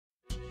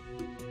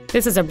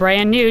This is a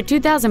brand new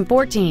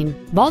 2014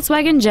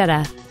 Volkswagen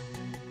Jetta.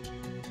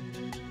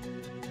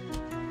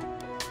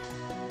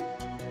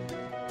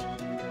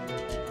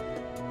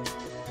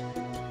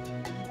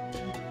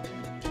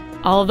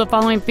 All of the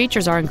following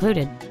features are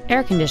included: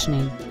 air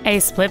conditioning,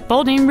 a split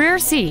folding rear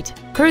seat,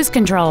 cruise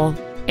control,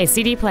 a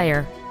CD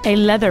player, a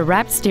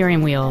leather-wrapped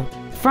steering wheel,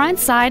 front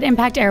side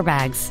impact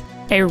airbags,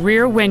 a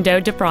rear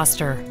window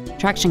defroster,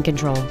 traction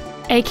control,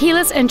 a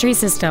keyless entry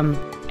system,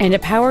 and a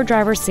power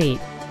driver seat.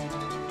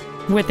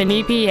 With an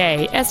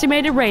EPA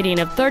estimated rating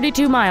of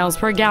 32 miles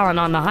per gallon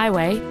on the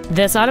highway,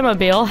 this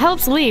automobile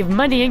helps leave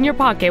money in your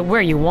pocket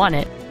where you want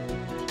it.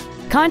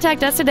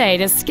 Contact us today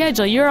to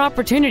schedule your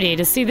opportunity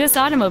to see this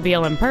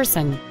automobile in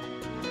person.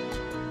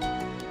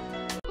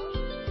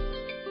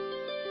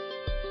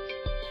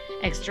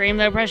 Extreme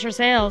low pressure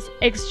sales,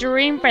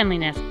 extreme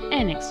friendliness,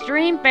 and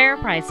extreme fair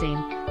pricing.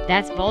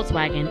 That's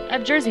Volkswagen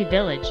of Jersey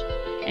Village,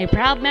 a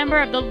proud member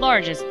of the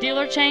largest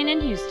dealer chain in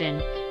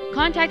Houston.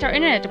 Contact our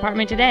internet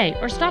department today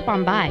or stop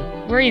on by.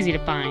 We're easy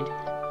to find.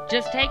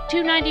 Just take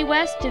 290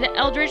 West to the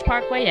Eldridge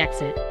Parkway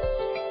exit.